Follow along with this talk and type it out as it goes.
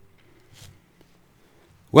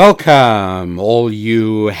Welcome, all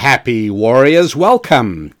you happy warriors.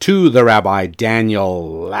 Welcome to the Rabbi Daniel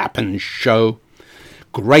Lapin Show.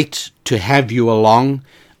 Great to have you along.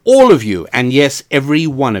 All of you, and yes, every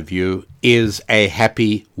one of you, is a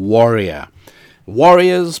happy warrior.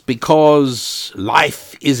 Warriors because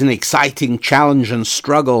life is an exciting challenge and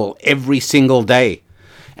struggle every single day.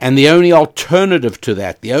 And the only alternative to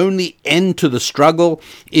that, the only end to the struggle,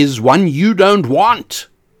 is one you don't want.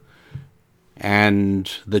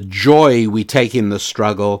 And the joy we take in the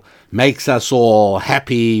struggle makes us all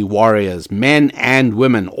happy warriors, men and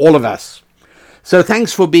women, all of us. So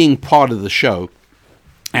thanks for being part of the show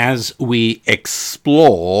as we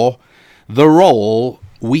explore the role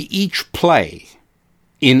we each play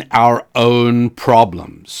in our own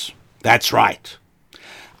problems. That's right.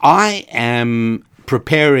 I am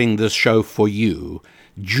preparing this show for you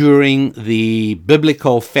during the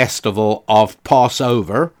biblical festival of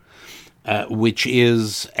Passover, which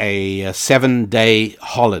is a 7-day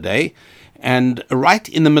holiday. And right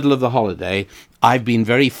in the middle of the holiday, I've been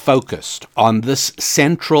very focused on this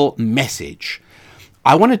central message.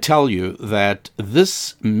 I want to tell you that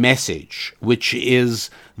this message, which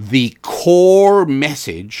is the core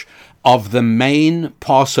message of the main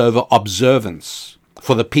Passover observance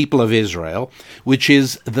for the people of Israel, which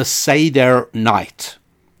is the Seder night.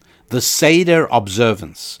 The Seder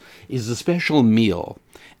observance is a special meal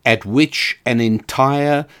at which an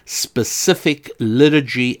entire specific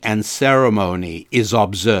liturgy and ceremony is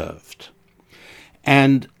observed.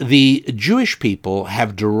 And the Jewish people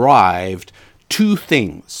have derived two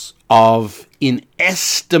things of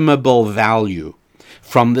inestimable value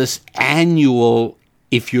from this annual,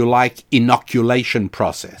 if you like, inoculation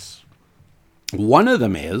process. One of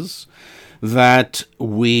them is that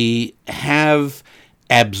we have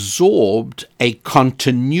absorbed a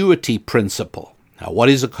continuity principle. Now, what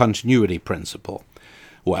is a continuity principle?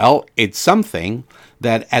 Well, it's something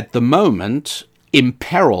that at the moment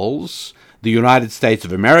imperils the United States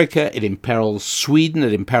of America, it imperils Sweden,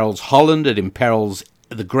 it imperils Holland, it imperils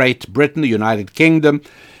the Great Britain, the United Kingdom,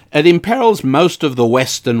 it imperils most of the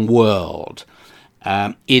Western world.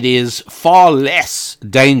 It is far less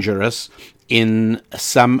dangerous in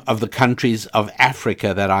some of the countries of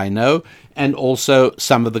Africa that I know, and also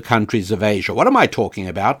some of the countries of Asia. What am I talking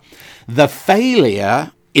about? The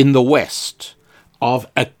failure in the West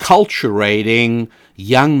of acculturating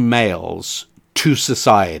young males to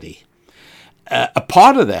society. A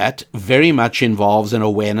part of that very much involves an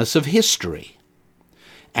awareness of history.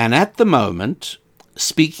 And at the moment,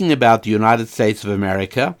 speaking about the United States of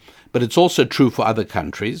America, but it's also true for other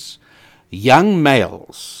countries, young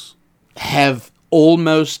males have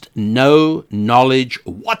almost no knowledge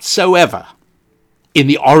whatsoever in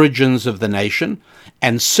the origins of the nation,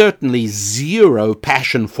 and certainly zero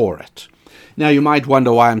passion for it. Now, you might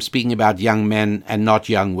wonder why I'm speaking about young men and not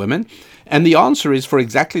young women, and the answer is for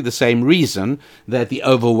exactly the same reason that the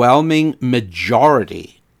overwhelming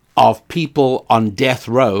majority of people on death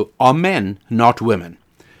row are men, not women.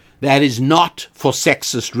 That is not for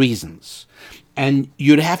sexist reasons. And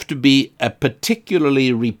you'd have to be a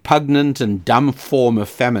particularly repugnant and dumb form of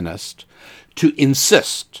feminist to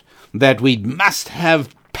insist that we must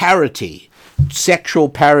have parity, sexual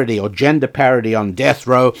parity or gender parity on death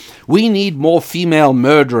row. We need more female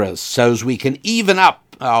murderers so as we can even up.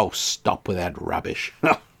 Oh, stop with that rubbish.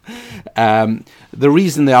 The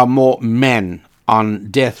reason there are more men on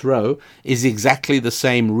death row is exactly the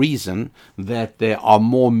same reason that there are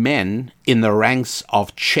more men in the ranks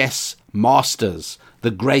of chess masters,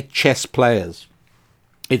 the great chess players.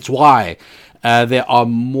 It's why there are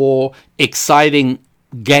more exciting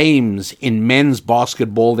games in men's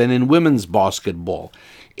basketball than in women's basketball.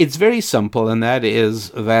 It's very simple, and that is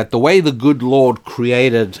that the way the good Lord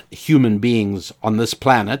created human beings on this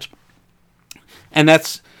planet, and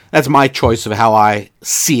that's my choice of how I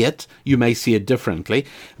see it. You may see it differently,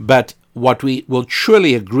 but what we will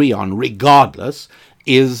surely agree on, regardless,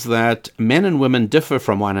 is that men and women differ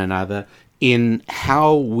from one another in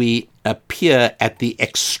how we appear at the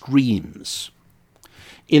extremes.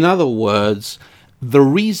 In other words, the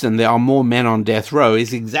reason there are more men on death row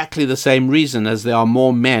is exactly the same reason as there are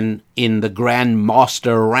more men in the Grand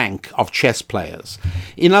Master rank of chess players.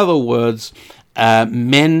 In other words,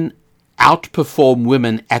 men outperform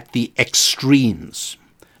women at the extremes,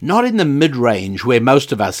 not in the mid-range where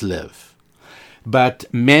most of us live, but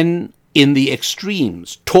men in the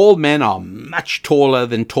extremes. Tall men are much taller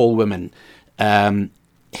than tall women.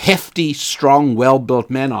 Hefty, strong, well-built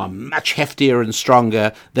men are much heftier and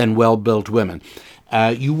stronger than well-built women.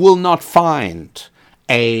 You will not find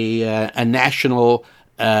a national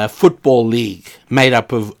football league made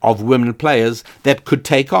up of women players that could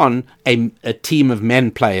take on a team of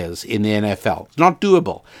men players in the NFL. It's not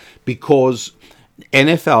doable because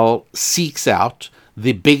NFL seeks out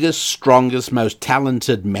the biggest, strongest, most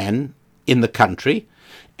talented men in the country,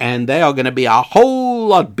 and they are going to be a whole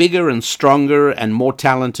lot bigger and stronger and more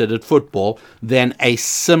talented at football than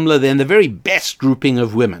the very best grouping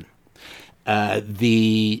of women.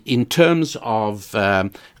 In terms of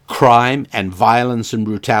crime and violence and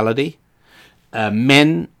brutality,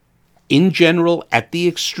 men in general at the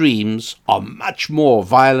extremes are much more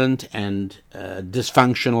violent and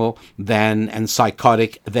dysfunctional and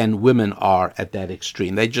psychotic than women are at that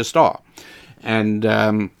extreme. They just are.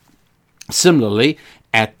 And similarly,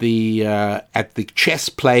 at the chess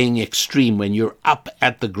playing extreme, when you're up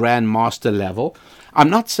at the grandmaster level, I'm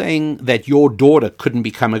not saying that your daughter couldn't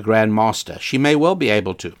become a grandmaster. She may well be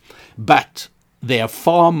able to, but there are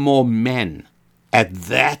far more men at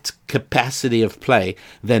that capacity of play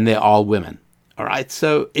than there are women. All right,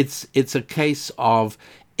 so it's a case of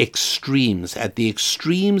extremes. At the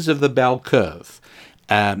extremes of the bell curve,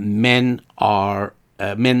 men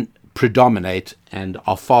predominate and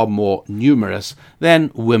are far more numerous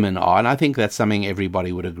than women are, and I think that's something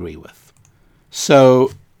everybody would agree with.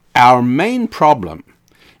 So our main problem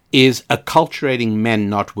is acculturating men,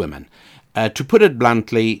 not women. To put it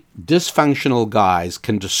bluntly, dysfunctional guys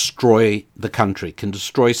can destroy the country, can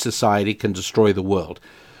destroy society, can destroy the world.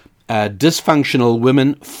 Dysfunctional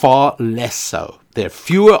women, far less so. There are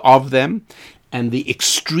fewer of them, and the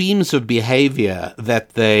extremes of behavior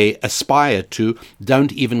that they aspire to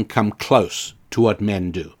don't even come close to what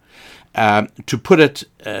men do. To put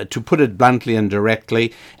it bluntly and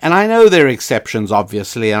directly, and I know there are exceptions,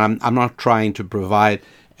 obviously, and I'm not trying to provide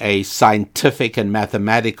a scientific and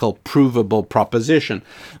mathematical provable proposition,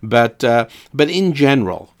 but in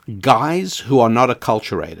general, guys who are not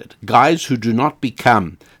acculturated, guys who do not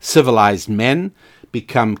become civilized men,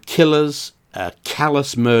 become killers,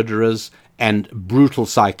 callous murderers, and brutal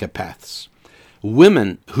psychopaths.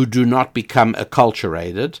 Women who do not become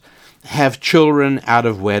acculturated have children out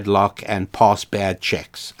of wedlock and pass bad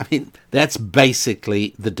checks. I mean, that's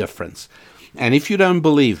basically the difference. And if you don't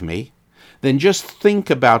believe me, then just think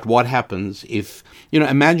about what happens if,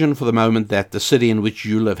 imagine for the moment that the city in which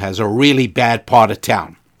you live has a really bad part of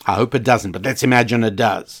town. I hope it doesn't, but let's imagine it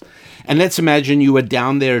does. And let's imagine you were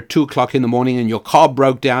down there at 2 o'clock in the morning and your car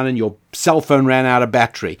broke down and your cell phone ran out of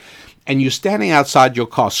battery. And you're standing outside your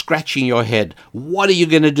car scratching your head. What are you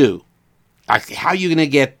going to do? How are you going to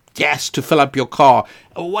get gas to fill up your car?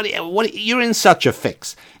 You're in such a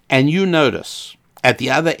fix. And you notice at the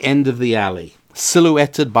other end of the alley,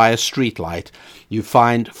 silhouetted by a streetlight, you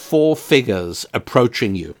find 4 figures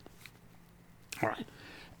approaching you. All right.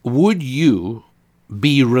 Would you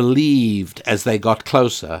be relieved as they got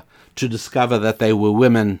closer to discover that they were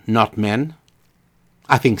women, not men?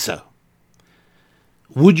 I think so.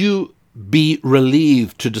 Would you be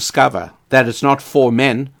relieved to discover that it's not 4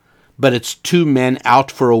 men, but it's 2 men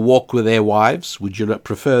out for a walk with their wives? Would you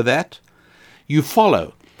prefer that? You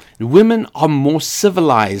follow. Women are more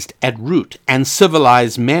civilized at root and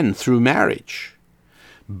civilize men through marriage.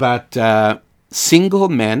 But single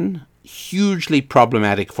men, hugely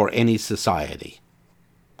problematic for any society.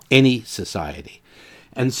 Any society.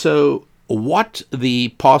 And so what the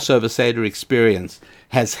Passover Seder experience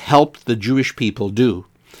has helped the Jewish people do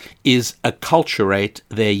is acculturate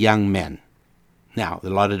their young men. Now,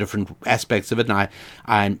 there are a lot of different aspects of it,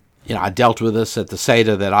 and I dealt with this at the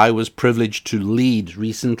Seder that I was privileged to lead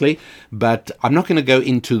recently, but I'm not going to go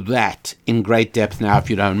into that in great depth now, if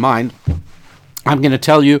you don't mind. I'm going to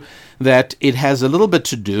tell you that it has a little bit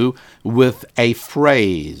to do with a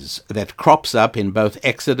phrase that crops up in both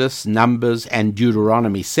Exodus, Numbers, and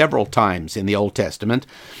Deuteronomy several times in the Old Testament,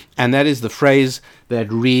 and that is the phrase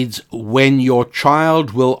that reads, when your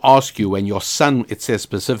child will ask you, when your son, it says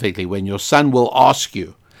specifically, when your son will ask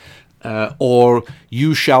you, or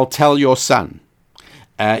you shall tell your son,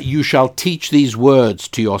 you shall teach these words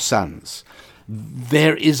to your sons.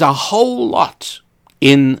 There is a whole lot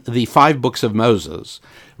in the 5 books of Moses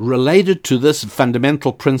related to this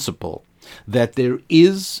fundamental principle that there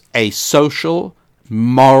is a social,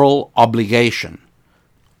 moral obligation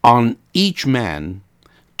on each man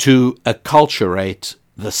to acculturate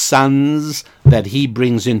the sons that he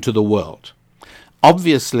brings into the world.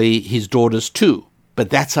 Obviously, his daughters too,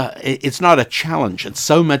 but it's not a challenge. It's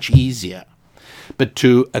so much easier. But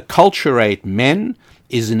to acculturate men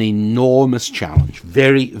is an enormous challenge,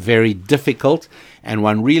 very, very difficult, and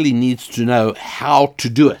one really needs to know how to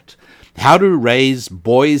do it. How to raise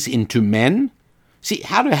boys into men. See,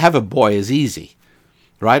 how to have a boy is easy.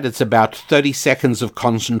 right? It's about 30 seconds of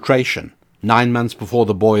concentration, 9 months before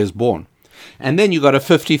the boy is born. And then you got a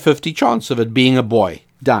 50-50 chance of it being a boy.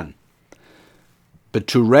 Done. But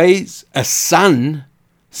to raise a son,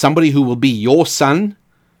 somebody who will be your son,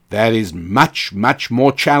 that is much, much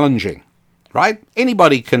more challenging, right?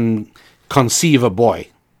 Anybody can conceive a boy.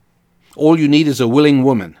 All you need is a willing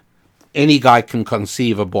woman. Any guy can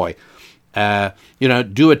conceive a boy.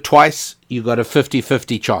 Do it twice, you got a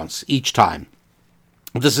 50-50 chance each time.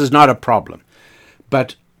 This is not a problem.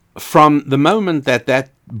 But from the moment that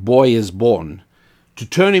boy is born, to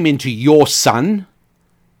turn him into your son,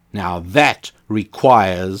 now that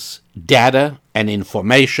requires data and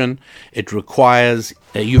information. It requires,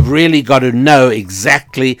 you've really got to know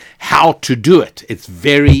exactly how to do it. It's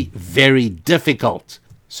very, very difficult.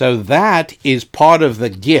 So that is part of the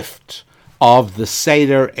gift of the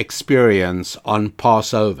Seder experience on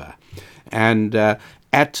Passover. And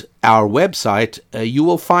at our website, you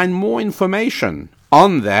will find more information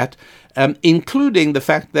on that, including the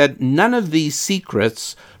fact that none of these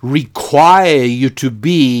secrets require you to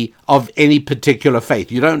be of any particular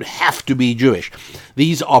faith. You don't have to be Jewish.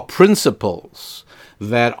 These are principles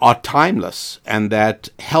that are timeless and that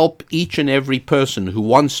help each and every person who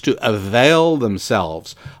wants to avail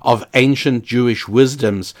themselves of ancient Jewish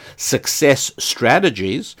wisdom's success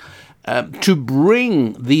strategies to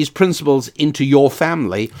bring these principles into your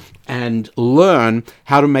family and learn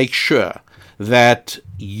how to make sure that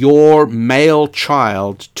your male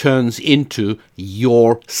child turns into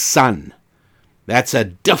your son. That's a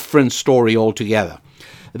different story altogether.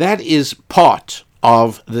 That is part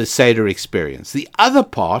of the Seder experience. The other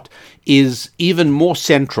part is even more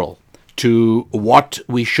central to what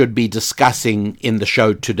we should be discussing in the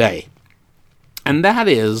show today. And that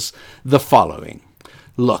is the following.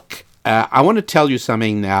 Look, I want to tell you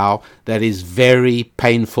something now that is very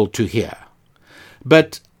painful to hear.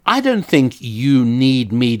 But I don't think you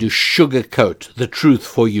need me to sugarcoat the truth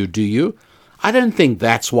for you, do you? I don't think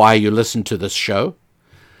that's why you listen to this show.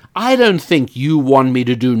 I don't think you want me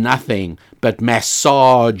to do nothing but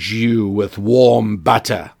massage you with warm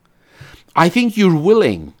butter. I think you're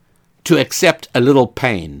willing to accept a little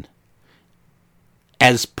pain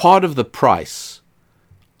as part of the price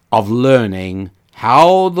of learning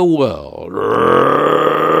how the world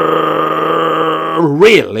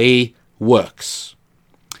really works.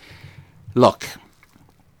 Look,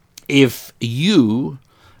 if you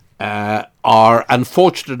are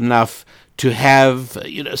unfortunate enough to have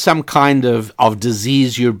some kind of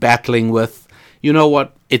disease you're battling with, you know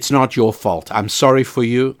what? It's not your fault. I'm sorry for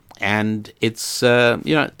you, and it's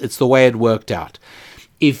it's the way it worked out.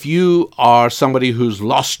 If you are somebody who's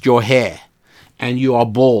lost your hair and you are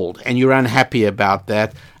bald and you're unhappy about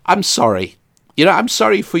that, I'm sorry. I'm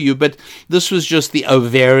sorry for you, but this was just the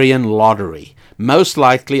ovarian lottery. Most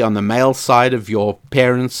likely on the male side of your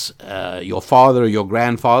parents, your father or your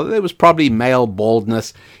grandfather, there was probably male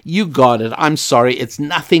baldness. You got it. I'm sorry. It's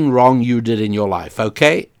nothing wrong you did in your life,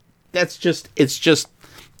 okay? It's just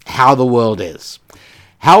how the world is.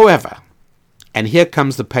 However, and here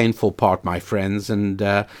comes the painful part, my friends, and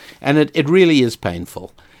it really is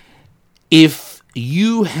painful. If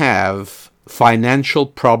you have financial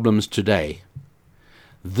problems today,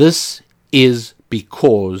 this is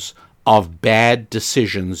because of bad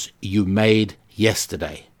decisions you made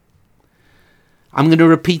yesterday. I'm going to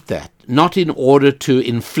repeat that, not in order to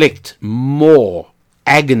inflict more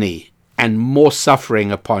agony and more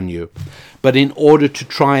suffering upon you, but in order to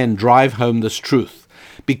try and drive home this truth,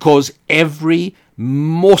 because every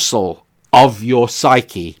morsel of your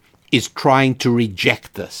psyche is trying to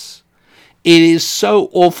reject this. It is so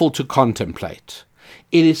awful to contemplate.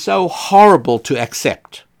 It is so horrible to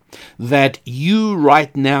accept that you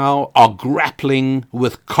right now are grappling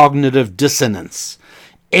with cognitive dissonance.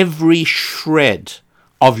 Every shred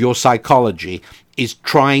of your psychology is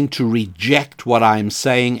trying to reject what I'm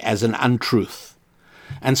saying as an untruth.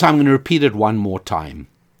 And so I'm going to repeat it one more time.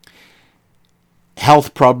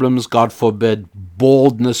 Health problems, God forbid,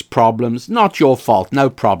 baldness problems, not your fault, no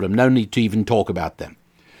problem, no need to even talk about them.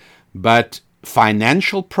 But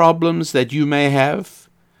financial problems that you may have,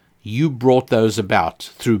 you brought those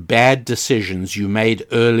about through bad decisions you made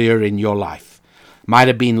earlier in your life. Might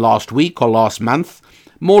have been last week or last month.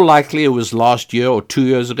 More likely it was last year or 2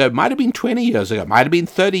 years ago. Might have been 20 years ago. Might have been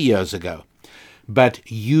 30 years ago. But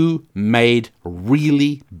you made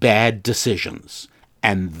really bad decisions.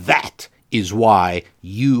 And that is why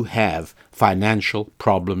you have financial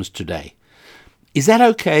problems today. Is that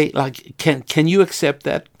okay? Like, can you accept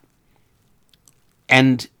that?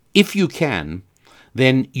 And if you can,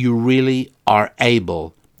 then you really are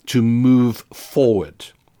able to move forward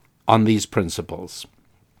on these principles.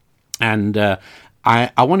 And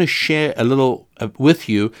I want to share a little with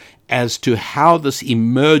you as to how this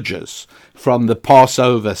emerges from the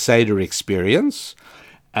Passover Seder experience,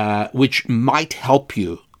 which might help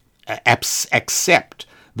you accept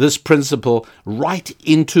this principle right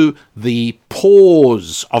into the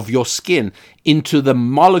pores of your skin, into the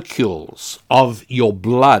molecules of your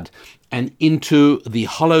blood, and into the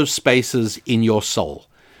hollow spaces in your soul.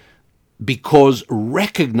 Because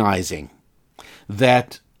recognizing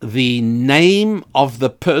that the name of the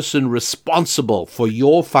person responsible for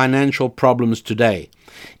your financial problems today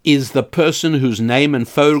is the person whose name and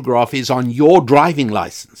photograph is on your driving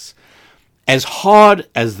license, as hard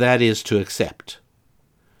as that is to accept,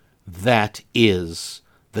 that is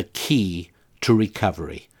the key to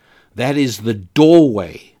recovery. That is the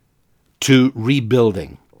doorway to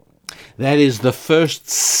rebuilding. That is the first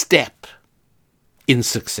step in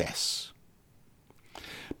success.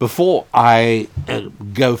 Before I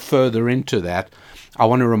go further into that, I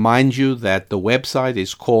want to remind you that the website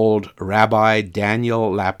is called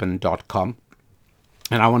RabbiDanielLapin.com.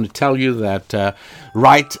 And I want to tell you that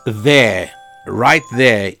right there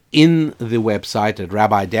in the website at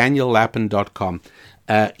RabbiDanielLapin.com,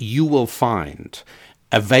 you will find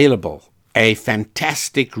available a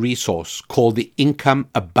fantastic resource called the Income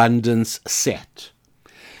Abundance Set.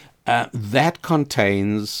 That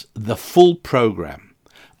contains the full program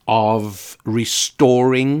of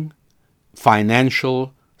restoring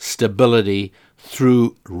financial stability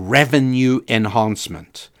through revenue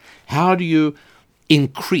enhancement. How do you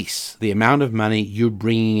increase the amount of money you're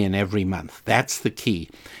bringing in every month? That's the key.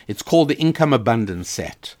 It's called the Income Abundance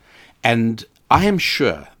Set. And I am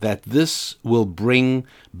sure that this will bring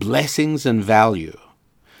blessings and value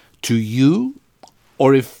to you,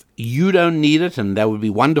 or if you don't need it, and that would be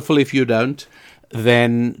wonderful if you don't,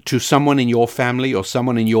 then to someone in your family or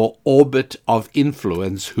someone in your orbit of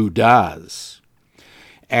influence who does.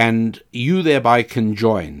 And you thereby can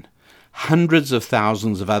join hundreds of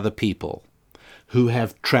thousands of other people who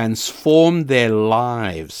have transformed their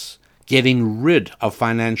lives, getting rid of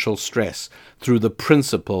financial stress through the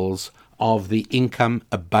principles of the Income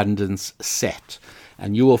Abundance Set.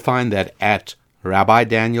 And you will find that at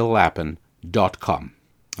RabbiDanielLapin.com.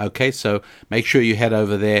 Okay, so make sure you head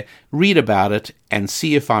over there, read about it, and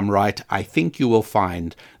see if I'm right. I think you will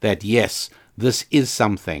find that, yes, this is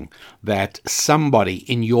something that somebody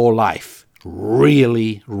in your life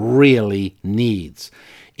really, really needs.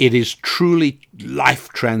 It is truly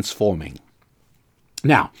life-transforming.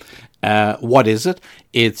 Now, what is it?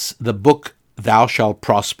 It's the book Thou Shalt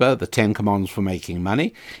Prosper, the 10 Commandments for Making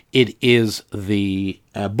Money. It is the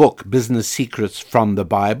book Business Secrets from the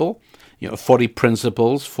Bible, 40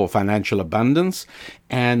 Principles for Financial Abundance,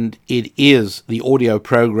 and it is the audio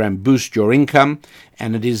program Boost Your Income,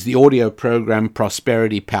 and it is the audio program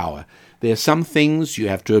Prosperity Power. There are some things you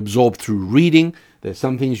have to absorb through reading, there's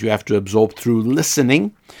some things you have to absorb through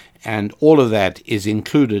listening, and all of that is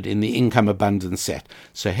included in the Income Abundance Set.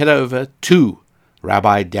 So head over to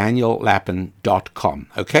RabbiDanielLapin.com,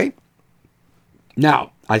 okay?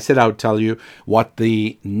 Now, I said I would tell you what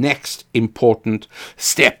the next important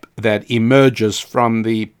step that emerges from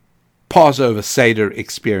the Passover Seder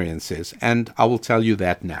experience is, and I will tell you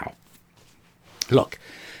that now. Look,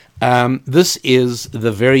 this is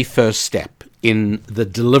the very first step in the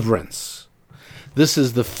deliverance. This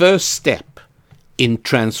is the first step in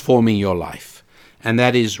transforming your life, and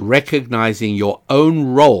that is recognizing your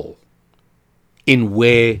own role in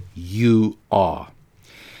where you are.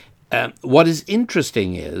 What is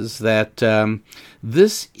interesting is that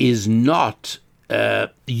this is not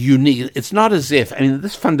unique. It's not as if,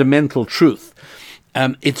 this fundamental truth,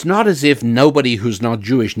 it's not as if nobody who's not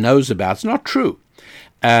Jewish knows about it. It's not true.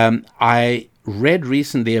 I read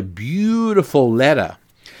recently a beautiful letter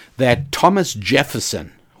that Thomas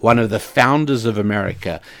Jefferson, one of the founders of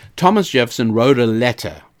America, Thomas Jefferson wrote a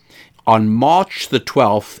letter on March the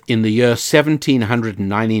 12th in the year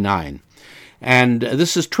 1799. And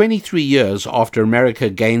this is 23 years after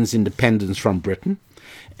America gains independence from Britain.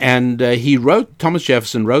 And Thomas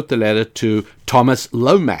Jefferson wrote the letter to Thomas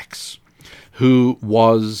Lomax, who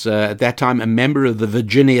was at that time a member of the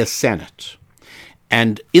Virginia Senate.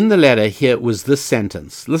 And in the letter here was this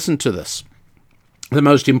sentence. Listen to this. The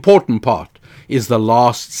most important part is the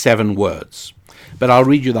last 7 words. But I'll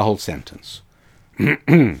read you the whole sentence.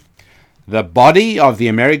 The body of the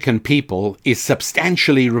American people is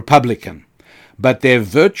substantially Republican, but their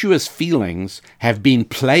virtuous feelings have been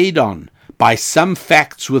played on by some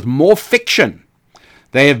facts with more fiction.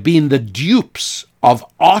 They have been the dupes of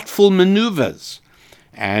artful maneuvers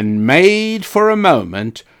and made for a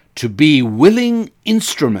moment to be willing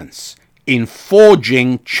instruments in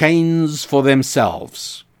forging chains for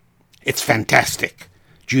themselves. It's fantastic.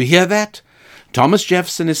 Do you hear that? Thomas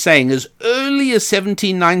Jefferson is saying as early as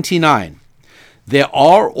 1799, there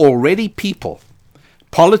are already people,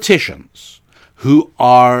 politicians, who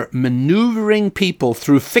are maneuvering people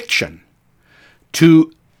through fiction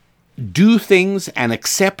to do things and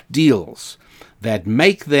accept deals that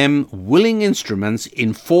make them willing instruments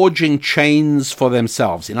in forging chains for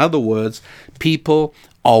themselves. In other words, people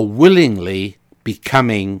are willingly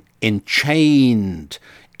becoming enchained,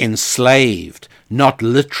 enslaved, not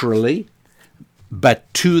literally,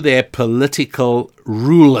 but to their political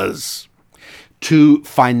rulers, to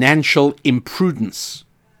financial imprudence.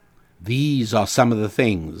 These are some of the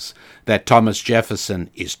things that Thomas Jefferson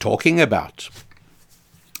is talking about.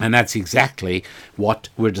 And that's exactly what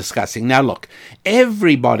we're discussing. Now look,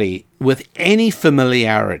 everybody with any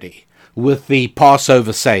familiarity with the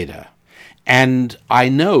Passover Seder, and I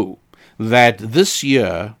know that this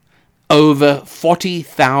year over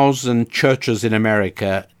 40,000 churches in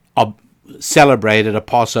America celebrated a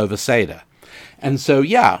Passover Seder. And so,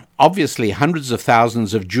 yeah, obviously hundreds of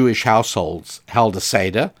thousands of Jewish households held a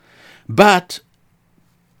Seder, but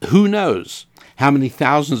who knows how many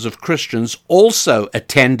thousands of Christians also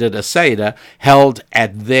attended a Seder held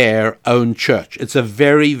at their own church. It's a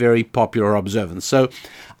very, very popular observance. So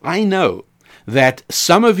I know that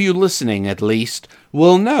some of you listening, at least,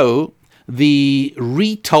 will know the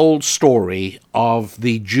retold story of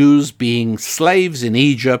the Jews being slaves in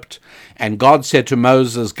Egypt, and God said to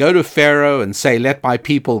Moses, "Go to Pharaoh and say, 'Let my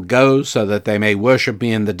people go so that they may worship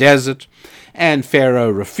me in the desert.'" And Pharaoh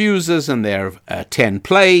refuses, and there are 10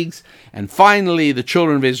 plagues, and finally the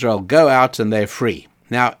children of Israel go out and they're free.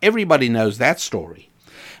 Now, everybody knows that story.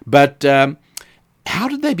 But how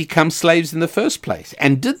did they become slaves in the first place?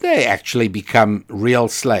 And did they actually become real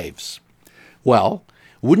slaves? Well,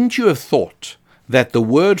 wouldn't you have thought that the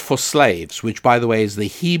word for slaves, which by the way is the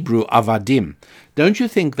Hebrew avadim, don't you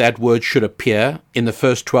think that word should appear in the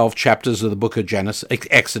first 12 chapters of the book of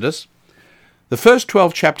Exodus? The first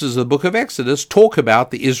 12 chapters of the book of Exodus talk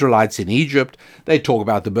about the Israelites in Egypt. They talk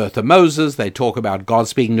about the birth of Moses. They talk about God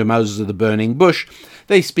speaking to Moses at the burning bush.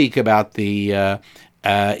 They speak about the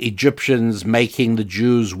Egyptians making the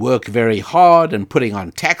Jews work very hard and putting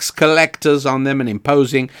on tax collectors on them and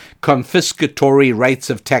imposing confiscatory rates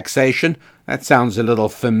of taxation. That sounds a little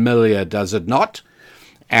familiar, does it not?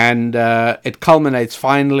 And it culminates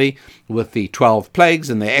finally with the 12 plagues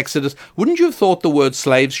and the Exodus. Wouldn't you have thought the word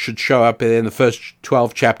slaves should show up in the first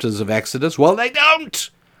 12 chapters of Exodus? Well, they don't.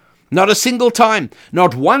 Not a single time.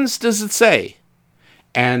 Not once does it say.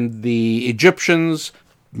 And the Egyptians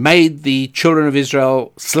made the children of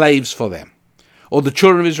Israel slaves for them. Or the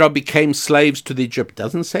children of Israel became slaves to the Egyptians. It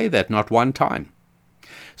doesn't say that, not one time.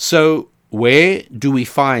 So where do we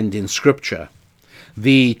find in Scripture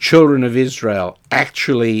the children of Israel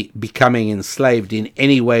actually becoming enslaved in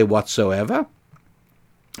any way whatsoever?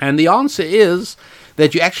 And the answer is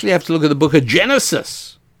that you actually have to look at the book of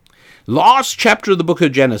Genesis. Last chapter of the book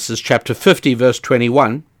of Genesis, chapter 50, verse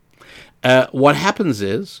 21, what happens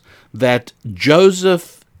is that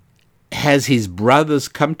Joseph has his brothers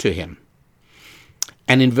come to him.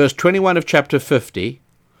 And in verse 21 of chapter 50,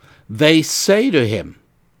 they say to him,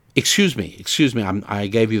 Excuse me, I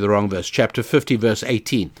gave you the wrong verse. Chapter 50, verse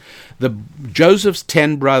 18. Joseph's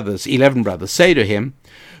 11 brothers say to him,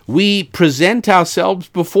 "We present ourselves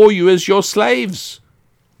before you as your slaves.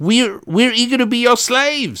 We're eager to be your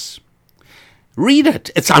slaves." Read it.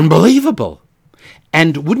 It's unbelievable.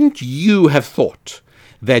 And wouldn't you have thought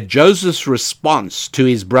that Joseph's response to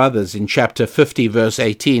his brothers in chapter 50, verse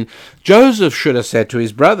 18, Joseph should have said to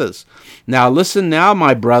his brothers, "Now listen now,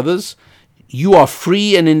 my brothers, you are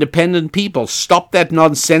free and independent people. Stop that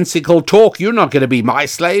nonsensical talk. You're not going to be my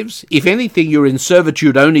slaves. If anything, you're in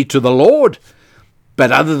servitude only to the Lord.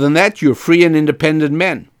 But other than that, you're free and independent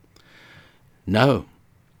men." No.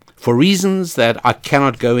 For reasons that I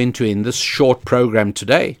cannot go into in this short program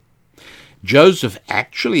today, Joseph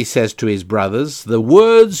actually says to his brothers the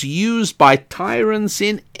words used by tyrants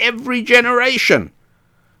in every generation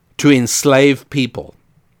to enslave people.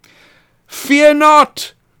 "Fear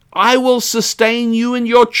not. I will sustain you and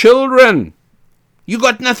your children. You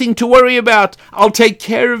got nothing to worry about. I'll take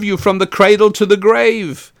care of you from the cradle to the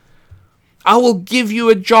grave. I will give you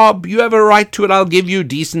a job. You have a right to it. I'll give you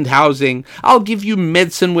decent housing. I'll give you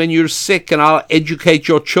medicine when you're sick, and I'll educate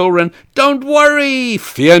your children. Don't worry.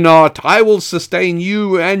 Fear not. I will sustain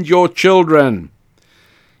you and your children."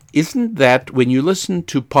 Isn't that, when you listen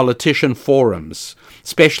to politician forums,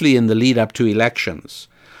 especially in the lead up to elections,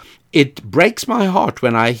 It breaks my heart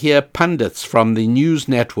when I hear pundits from the news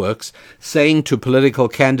networks saying to political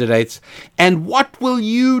candidates, "And what will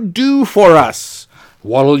you do for us?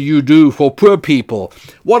 What will you do for poor people?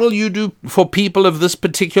 What will you do for people of this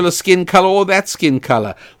particular skin color or that skin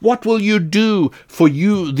color? What will you do for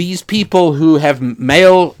these people who have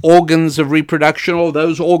male organs of reproduction or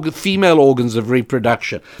those female organs of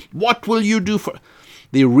reproduction? What will you do for..."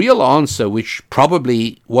 The real answer, which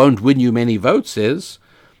probably won't win you many votes, is,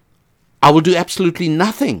 I will do absolutely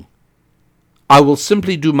nothing. I will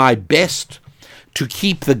simply do my best to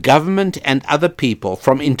keep the government and other people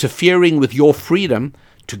from interfering with your freedom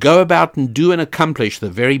to go about and do and accomplish the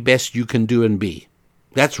very best you can do and be.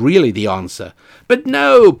 That's really the answer. But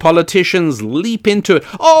no, politicians leap into it.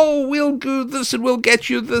 "Oh, we'll do this and we'll get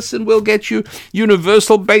you this and we'll get you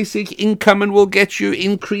universal basic income and we'll get you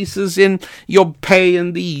increases in your pay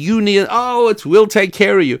and the union. Oh, we'll take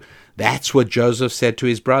care of you." That's what Joseph said to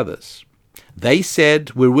his brothers. They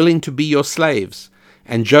said, "We're willing to be your slaves."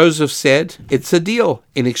 And Joseph said, "It's a deal.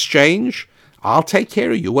 In exchange, I'll take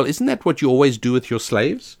care of you." Well, isn't that what you always do with your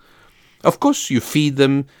slaves? Of course, you feed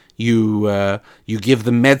them, you give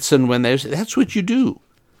them medicine when that's what you do,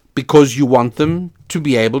 because you want them to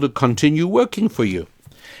be able to continue working for you.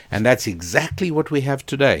 And that's exactly what we have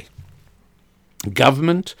today.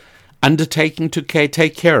 Government undertaking to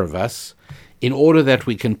take care of us in order that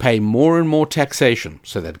we can pay more and more taxation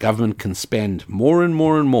so that government can spend more and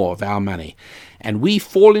more and more of our money. And we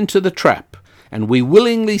fall into the trap, and we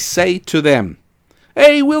willingly say to them,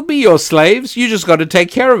 "Hey, we'll be your slaves. You just got to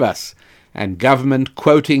take care of us." And government,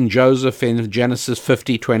 quoting Joseph in Genesis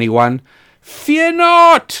 50:21, "Fear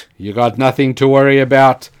not. You got nothing to worry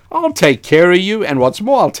about. I'll take care of you. And what's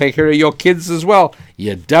more, I'll take care of your kids as well.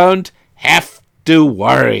 You don't have to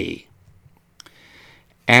worry."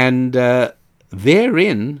 And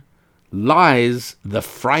therein lies the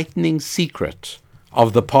frightening secret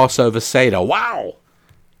of the Passover Seder. Wow!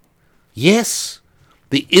 Yes,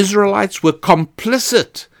 the Israelites were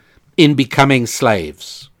complicit in becoming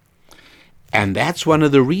slaves. And that's one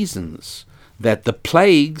of the reasons that the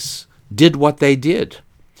plagues did what they did.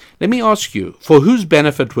 Let me ask you, for whose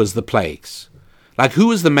benefit was the plagues? Like, who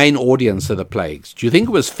was the main audience of the plagues? Do you think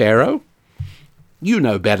it was Pharaoh? You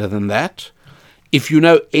know better than that. If you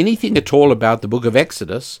know anything at all about the book of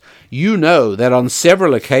Exodus, you know that on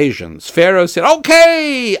several occasions, Pharaoh said,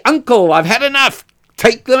 "Okay, uncle, I've had enough.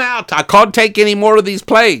 Take them out. I can't take any more of these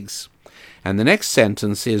plagues." And the next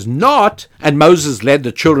sentence is not, "and Moses led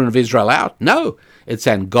the children of Israel out." No, it's,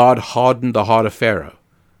 "and God hardened the heart of Pharaoh."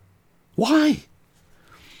 Why?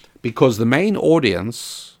 Because the main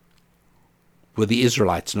audience were the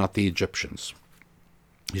Israelites, not the Egyptians.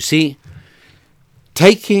 You see,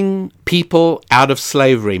 taking people out of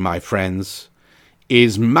slavery, my friends,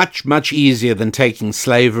 is much, much easier than taking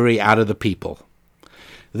slavery out of the people.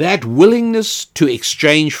 That willingness to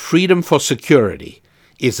exchange freedom for security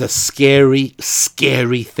is a scary,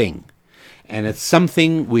 scary thing. And it's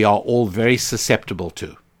something we are all very susceptible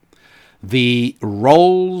to. The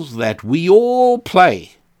roles that we all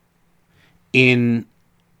play in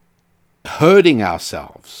hurting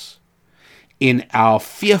ourselves, in our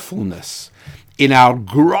fearfulness, in our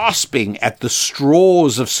grasping at the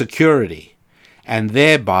straws of security, and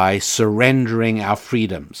thereby surrendering our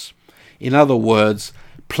freedoms. In other words,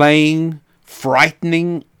 playing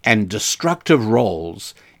frightening and destructive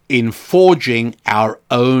roles in forging our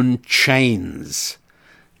own chains.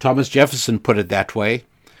 Thomas Jefferson put it that way,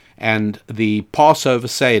 and the Passover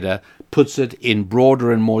Seder puts it in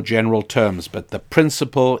broader and more general terms, but the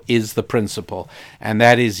principle is the principle, and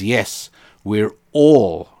that is, yes, we're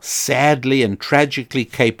all sadly and tragically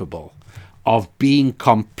capable of being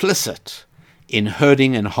complicit in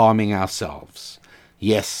hurting and harming ourselves.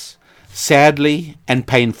 Yes, sadly and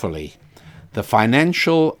painfully, the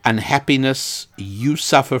financial unhappiness you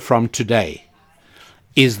suffer from today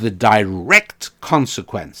is the direct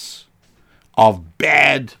consequence of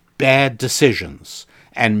bad decisions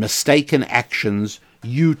and mistaken actions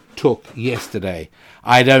you took yesterday.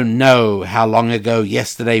 I don't know how long ago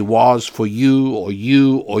yesterday was for you or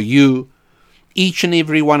you or you. Each and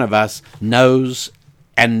every one of us knows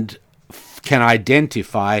and can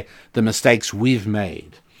identify the mistakes we've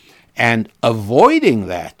made. And avoiding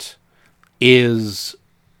that is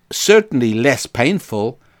certainly less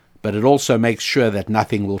painful, but it also makes sure that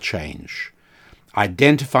nothing will change.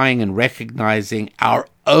 Identifying and recognizing our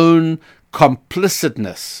own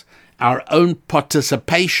complicitness, our own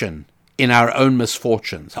participation in our own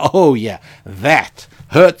misfortunes. Oh yeah, that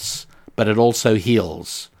hurts, but it also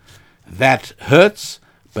heals. That hurts,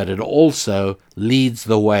 but it also leads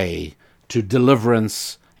the way to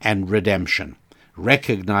deliverance and redemption.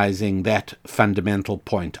 recognizing that fundamental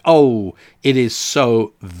point. Oh, it is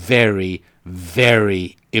so very,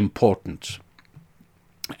 very important.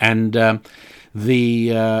 And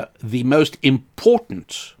the most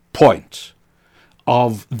important point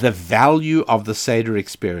of the value of the Seder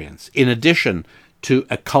experience, in addition to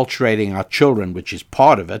acculturating our children, which is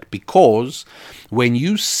part of it, because when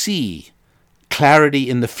you see clarity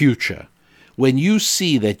in the future, when you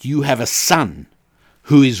see that you have a son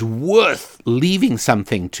who is worth leaving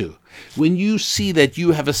something to, when you see that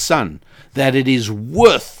you have a son that it is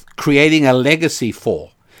worth creating a legacy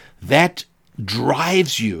for, that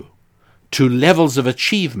drives you to levels of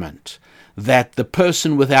achievement that the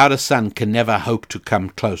person without a son can never hope to come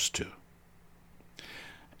close to.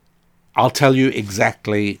 I'll tell you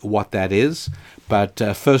exactly what that is, but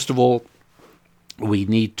first of all, we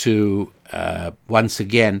need to once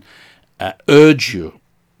again urge you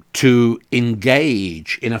to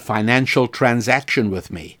engage in a financial transaction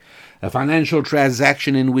with me, a financial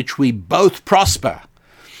transaction in which we both prosper.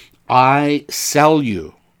 I sell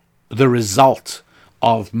you the result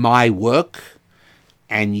of my work,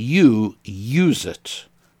 and you use it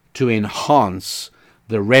to enhance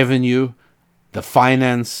the revenue, the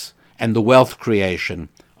finance, and the wealth creation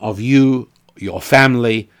of you, your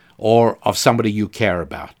family, or of somebody you care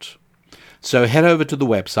about. So head over to the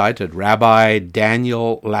website at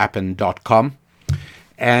rabbidaniellapin.com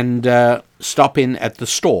and stop in at the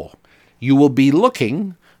store. You will be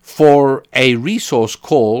looking for a resource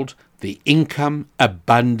called the Income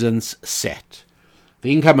Abundance Set.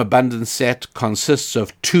 The Income Abundance Set consists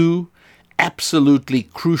of 2 absolutely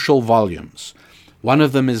crucial volumes. One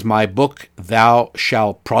of them is my book, Thou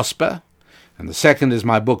Shalt Prosper, and the second is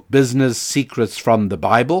my book, Business Secrets from the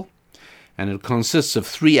Bible, and it consists of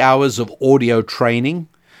 3 hours of audio training,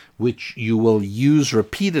 which you will use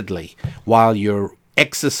repeatedly while you're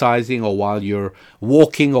exercising or while you're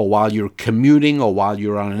walking or while you're commuting or while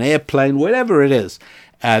you're on an airplane, whatever it is.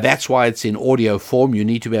 That's why it's in audio form. You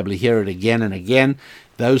need to be able to hear it again and again.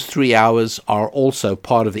 Those 3 hours are also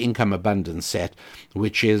part of the Income Abundance Set,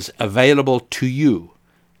 which is available to you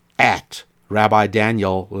at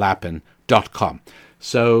rabbidaniellapin.com.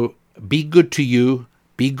 So be good to you,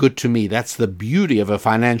 be good to me. That's the beauty of a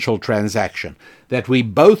financial transaction, that we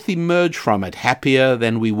both emerge from it happier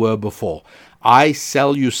than we were before. I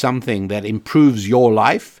sell you something that improves your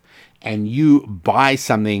life, and you buy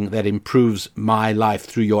something that improves my life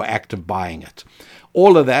through your act of buying it.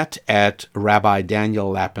 All of that at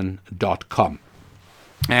rabbidaniellapin.com.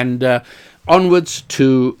 And onwards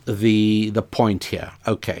to the point here.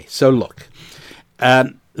 Okay, so look,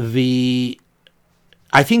 I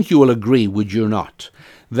think you will agree, would you not,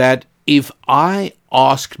 that if I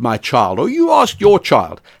asked my child, or you asked your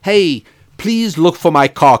child, hey, please look for my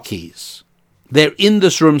car keys. They're in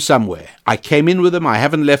this room somewhere. I came in with them. I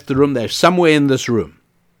haven't left the room. They're somewhere in this room.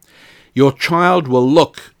 Your child will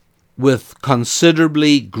look with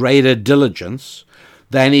considerably greater diligence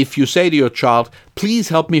than if you say to your child, please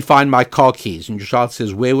help me find my car keys. And your child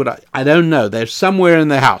says, where would I? I don't know. They're somewhere in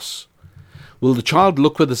the house. Will the child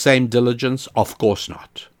look with the same diligence? Of course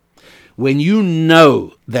not. When you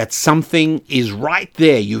know that something is right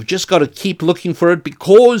there, you've just got to keep looking for it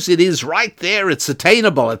because it is right there, it's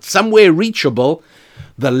attainable, it's somewhere reachable,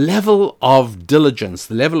 the level of diligence,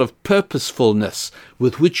 the level of purposefulness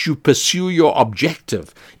with which you pursue your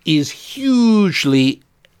objective is hugely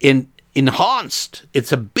enhanced.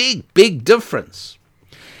 It's a big, big difference.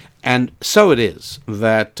 And so it is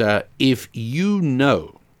that if you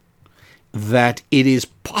know that it is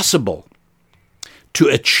possible to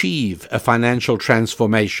achieve a financial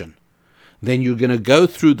transformation, then you're going to go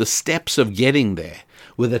through the steps of getting there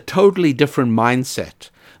with a totally different mindset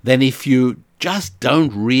than if you just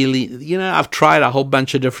don't really, I've tried a whole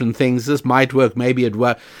bunch of different things. This might work, maybe it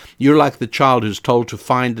won't. You're like the child who's told to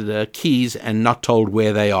find the keys and not told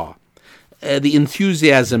where they are. The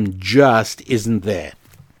enthusiasm just isn't there.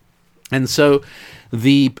 And so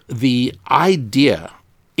the idea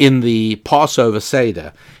in the Passover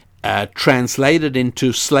Seder, translated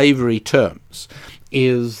into slavery terms,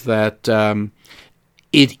 is that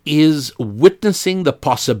it is witnessing the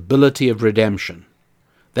possibility of redemption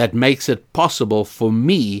that makes it possible for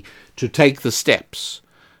me to take the steps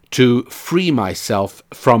to free myself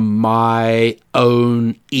from my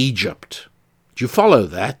own Egypt. Do you follow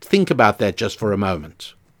that? Think about that just for a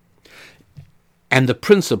moment. And the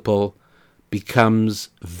principle becomes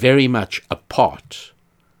very much a part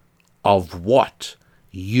of what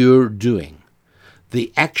you're doing.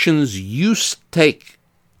 The actions you take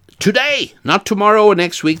today, not tomorrow or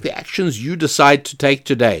next week, the actions you decide to take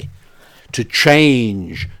today to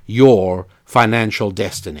change your financial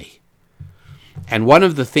destiny. And one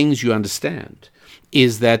of the things you understand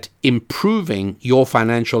is that improving your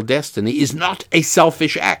financial destiny is not a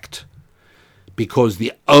selfish act, because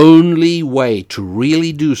the only way to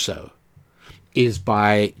really do so is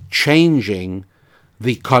by changing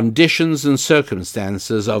the conditions and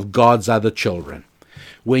circumstances of God's other children.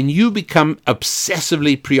 When you become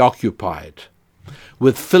obsessively preoccupied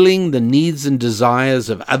with filling the needs and desires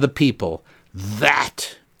of other people,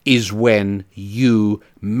 that is when you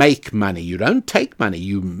make money. You don't take money,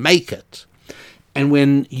 you make it. And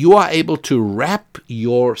when you are able to wrap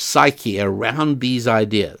your psyche around these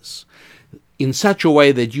ideas in such a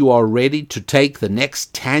way that you are ready to take the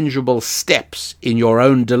next tangible steps in your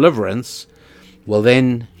own deliverance, well,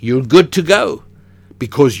 then you're good to go,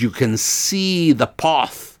 because you can see the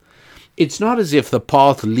path. It's not as if the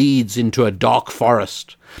path leads into a dark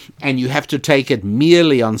forest and you have to take it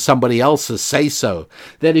merely on somebody else's say-so,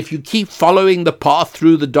 that if you keep following the path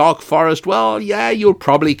through the dark forest, well, yeah, you'll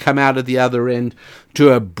probably come out at the other end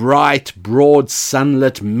to a bright, broad,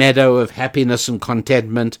 sunlit meadow of happiness and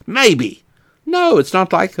contentment. Maybe. No, it's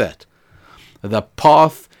not like that. The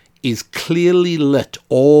path is clearly lit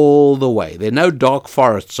all the way. There are no dark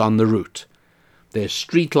forests on the route. There's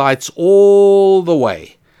streetlights all the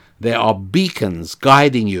way. There are beacons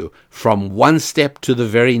guiding you from one step to the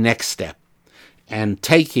very next step, and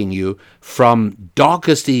taking you from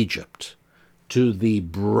darkest Egypt to the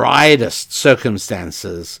brightest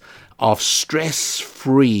circumstances of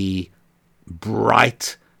stress-free,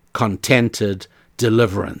 bright, contented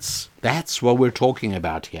deliverance. That's what we're talking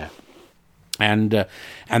about here. And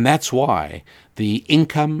that's why the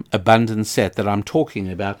income abundance set that I'm talking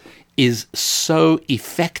about is so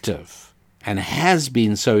effective, and has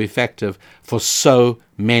been so effective for so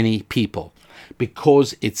many people,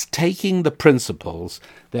 because it's taking the principles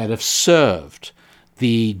that have served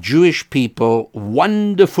the Jewish people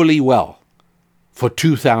wonderfully well for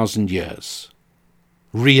 2,000 years.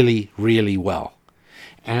 Really, really well.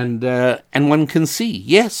 And one can see,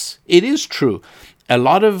 yes, it is true. A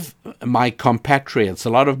lot of my compatriots, a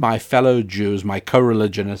lot of my fellow Jews, my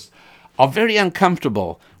co-religionists, are very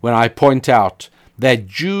uncomfortable when I point out that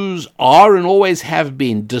Jews are and always have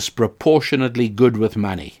been disproportionately good with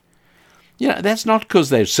money. You know, that's not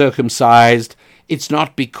because they're circumcised. It's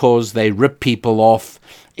not because they rip people off.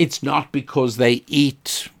 It's not because they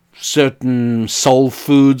eat certain soul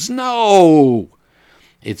foods. No!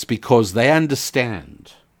 It's because they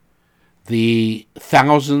understand the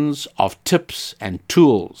thousands of tips and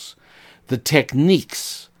tools, the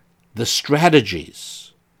techniques, the strategies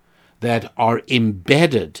that are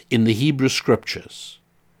embedded in the Hebrew Scriptures,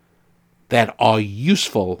 that are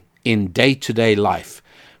useful in day-to-day life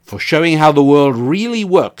for showing how the world really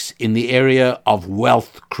works in the area of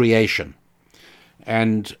wealth creation.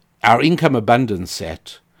 And our income abundance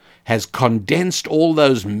set has condensed all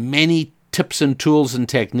those many tips and tools and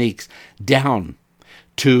techniques down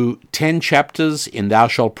to 10 chapters in Thou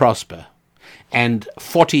Shalt Prosper and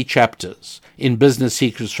 40 chapters in Business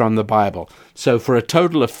Secrets from the Bible. So for a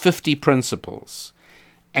total of 50 principles.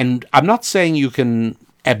 And I'm not saying you can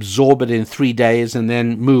absorb it in 3 days and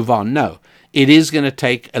then move on. No, it is going to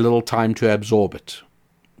take a little time to absorb it.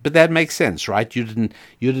 But that makes sense, right? You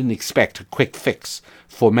didn't expect a quick fix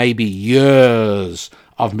for maybe years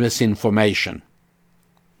of misinformation.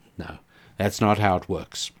 No, that's not how it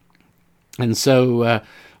works. And so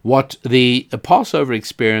what the Passover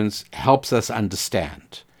experience helps us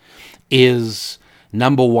understand is,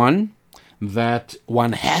 number one, that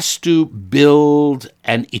one has to build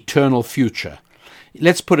an eternal future.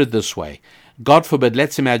 Let's put it this way. God forbid,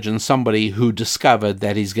 let's imagine somebody who discovered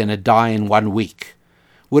that he's going to die in 1 week.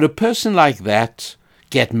 Would a person like that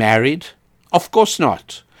get married? Of course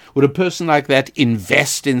not. Would a person like that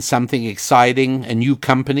invest in something exciting, a new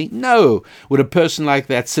company? No. Would a person like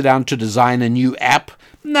that sit down to design a new app?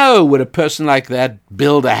 No. Would a person like that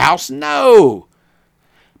build a house? No.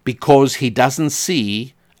 Because he doesn't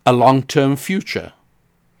see a long-term future.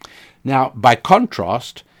 Now, by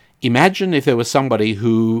contrast, imagine if there was somebody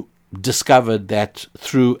who discovered that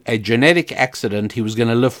through a genetic accident he was going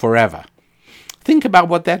to live forever. Think about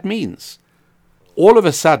what that means. All of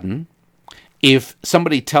a sudden, if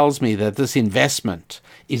somebody tells me that this investment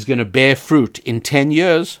is going to bear fruit in 10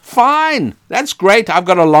 years, fine, that's great, I've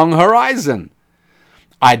got a long horizon.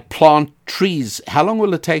 I'd plant trees. How long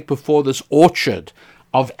will it take before this orchard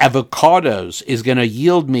of avocados is going to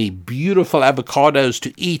yield me beautiful avocados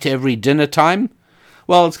to eat every dinner time?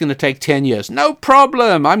 Well, it's going to take 10 years. No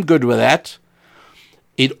problem, I'm good with that.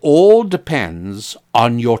 It all depends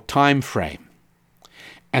on your time frame.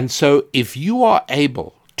 And so if you are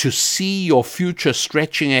able to see your future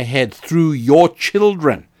stretching ahead through your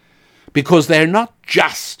children, because they're not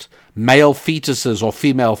just male fetuses or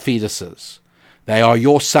female fetuses. They are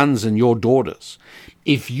your sons and your daughters.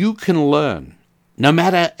 If you can learn, no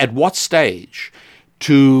matter at what stage,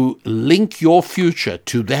 to link your future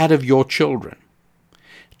to that of your children,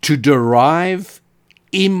 to derive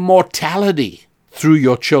immortality through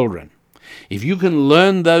your children, if you can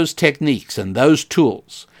learn those techniques and those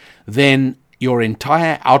tools, then your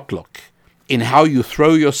entire outlook in how you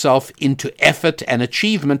throw yourself into effort and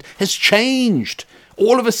achievement has changed.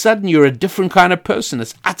 All of a sudden, you're a different kind of person.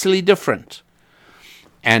 It's utterly different.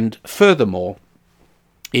 And furthermore,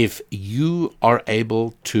 if you are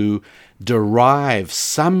able to derive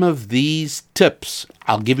some of these tips,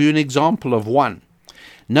 I'll give you an example of one.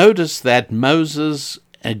 Notice that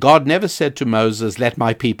God never said to Moses, "Let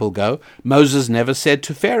my people go." Moses never said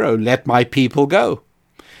to Pharaoh, "Let my people go."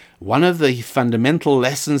 One of the fundamental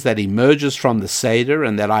lessons that emerges from the Seder,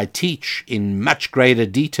 and that I teach in much greater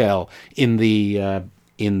detail in the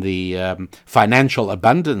financial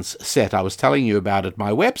abundance set I was telling you about at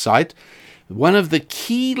my website, one of the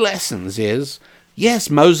key lessons is,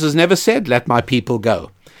 yes, Moses never said, "Let my people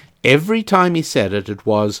go." Every time he said it, it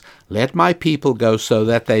was, "Let my people go so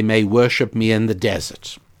that they may worship me in the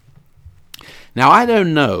desert." Now, I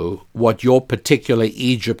don't know what your particular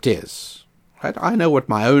Egypt is. Right? I know what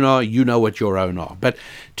my own are, you know what your own are. But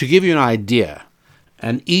to give you an idea,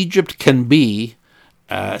 an Egypt can be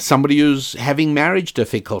somebody who's having marriage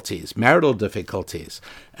difficulties, marital difficulties.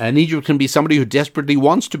 An Egypt can be somebody who desperately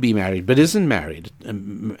wants to be married but isn't married.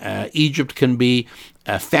 Egypt can be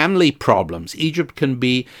family problems. Egypt can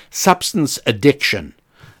be substance addiction.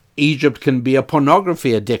 Egypt can be a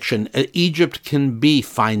pornography addiction. Egypt can be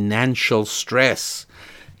financial stress.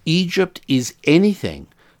 Egypt is anything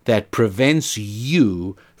that prevents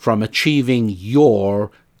you from achieving your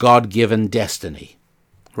God-given destiny,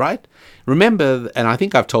 right? Remember, and I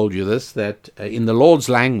think I've told you this, that in the Lord's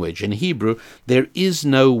language, in Hebrew, there is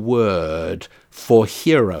no word for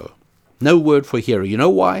hero. No word for hero. You know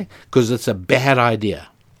why? Because it's a bad idea.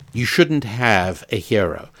 You shouldn't have a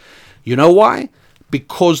hero. You know why?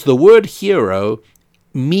 Because the word hero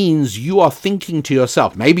means you are thinking to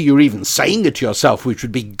yourself. Maybe you're even saying it to yourself, which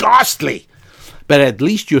would be ghastly. But at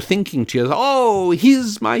least you're thinking to yourself, "Oh,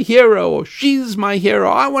 he's my hero," or "She's my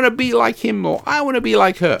hero. I want to be like him," or "I want to be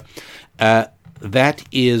like her." That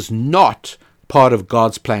is not part of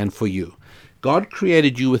God's plan for you. God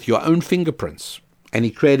created you with your own fingerprints, and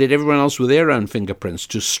he created everyone else with their own fingerprints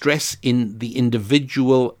to stress in the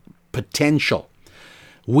individual potential.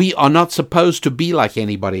 We are not supposed to be like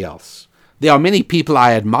anybody else. There are many people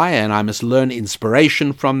I admire, and I must learn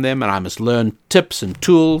inspiration from them, and I must learn tips and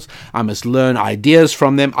tools. I must learn ideas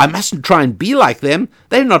from them. I mustn't try and be like them.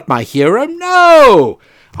 They're not my hero. No!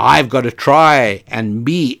 I've got to try and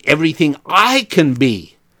be everything I can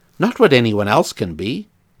be, not what anyone else can be.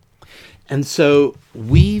 And so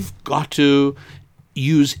we've got to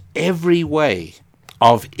use every way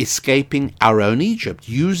of escaping our own Egypt,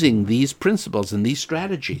 using these principles and these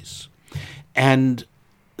strategies. And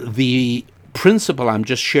the principle I'm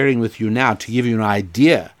just sharing with you now to give you an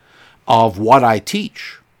idea of what I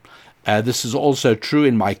teach. This is also true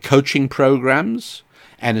in my coaching programs,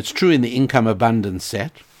 and it's true in the Income Abundance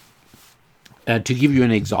set. To give you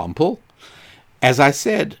an example, as I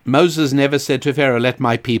said, Moses never said to Pharaoh, "Let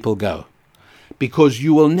my people go," because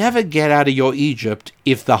you will never get out of your Egypt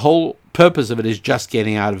if the whole purpose of it is just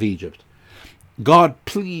getting out of Egypt. God,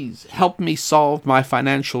 please help me solve my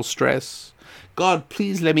financial stress. God,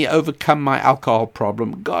 please let me overcome my alcohol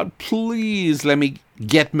problem. God, please let me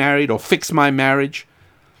get married or fix my marriage.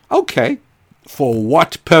 Okay, for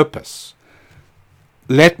what purpose?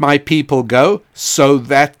 Let my people go so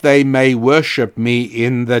that they may worship me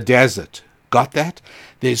in the desert. Got that?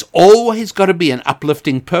 There's always got to be an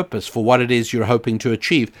uplifting purpose for what it is you're hoping to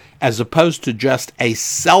achieve, as opposed to just a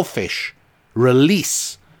selfish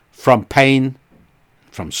release from pain,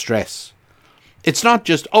 from stress. It's not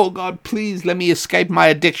just, "Oh God, please let me escape my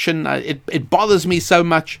addiction. It bothers me so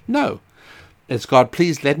much." No. It's, "God,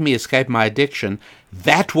 please let me escape my addiction.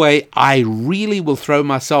 That way I really will throw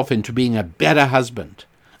myself into being a better husband,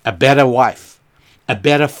 a better wife, a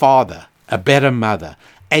better father, a better mother,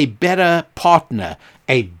 a better partner,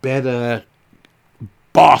 a better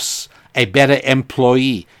boss, a better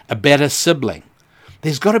employee, a better sibling."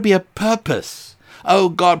 There's got to be a purpose. "Oh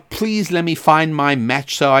God, please let me find my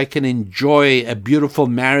match so I can enjoy a beautiful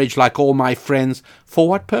marriage like all my friends." For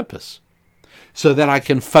what purpose? So that I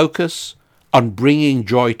can focus on bringing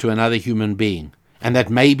joy to another human being, and that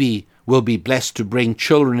maybe we'll be blessed to bring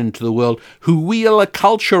children into the world who we'll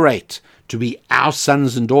acculturate to be our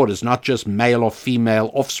sons and daughters, not just male or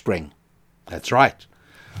female offspring. That's right.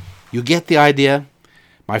 You get the idea?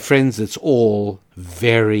 My friends, it's all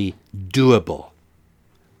very doable.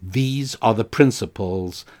 These are the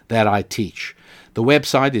principles that I teach. The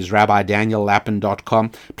website is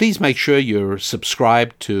rabbidaniellapin.com. Please make sure you're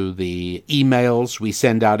subscribed to the emails we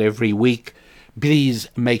send out every week. Please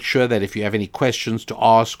make sure that if you have any questions to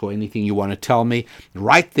ask or anything you want to tell me,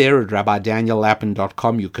 right there at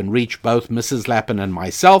rabbidaniellapin.com, you can reach both Mrs. Lapin and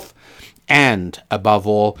myself. And above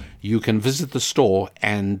all, you can visit the store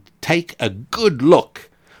and take a good look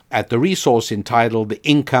at the resource entitled The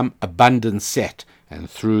Income Abundance Set. And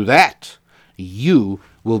through that, you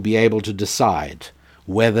will be able to decide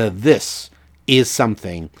whether this is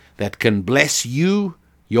something that can bless you,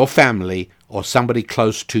 your family, or somebody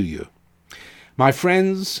close to you. My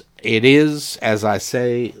friends, it is, as I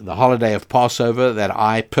say, the holiday of Passover that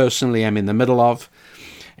I personally am in the middle of.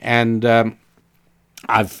 And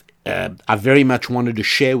I've very much wanted to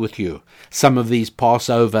share with you some of these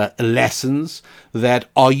Passover lessons that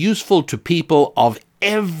are useful to people of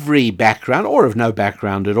every background or of no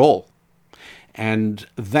background at all. And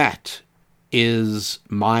that is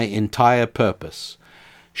my entire purpose,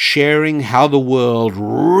 sharing how the world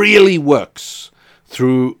really works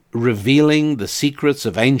through revealing the secrets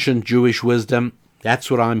of ancient Jewish wisdom. That's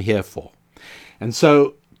what I'm here for. And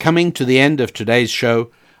so, coming to the end of today's show,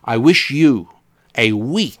 I wish you a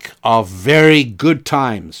week of very good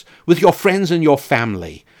times with your friends and your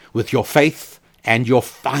family, with your faith and your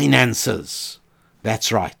finances.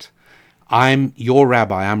 That's right. I'm your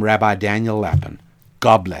rabbi. I'm Rabbi Daniel Lapin.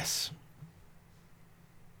 God bless.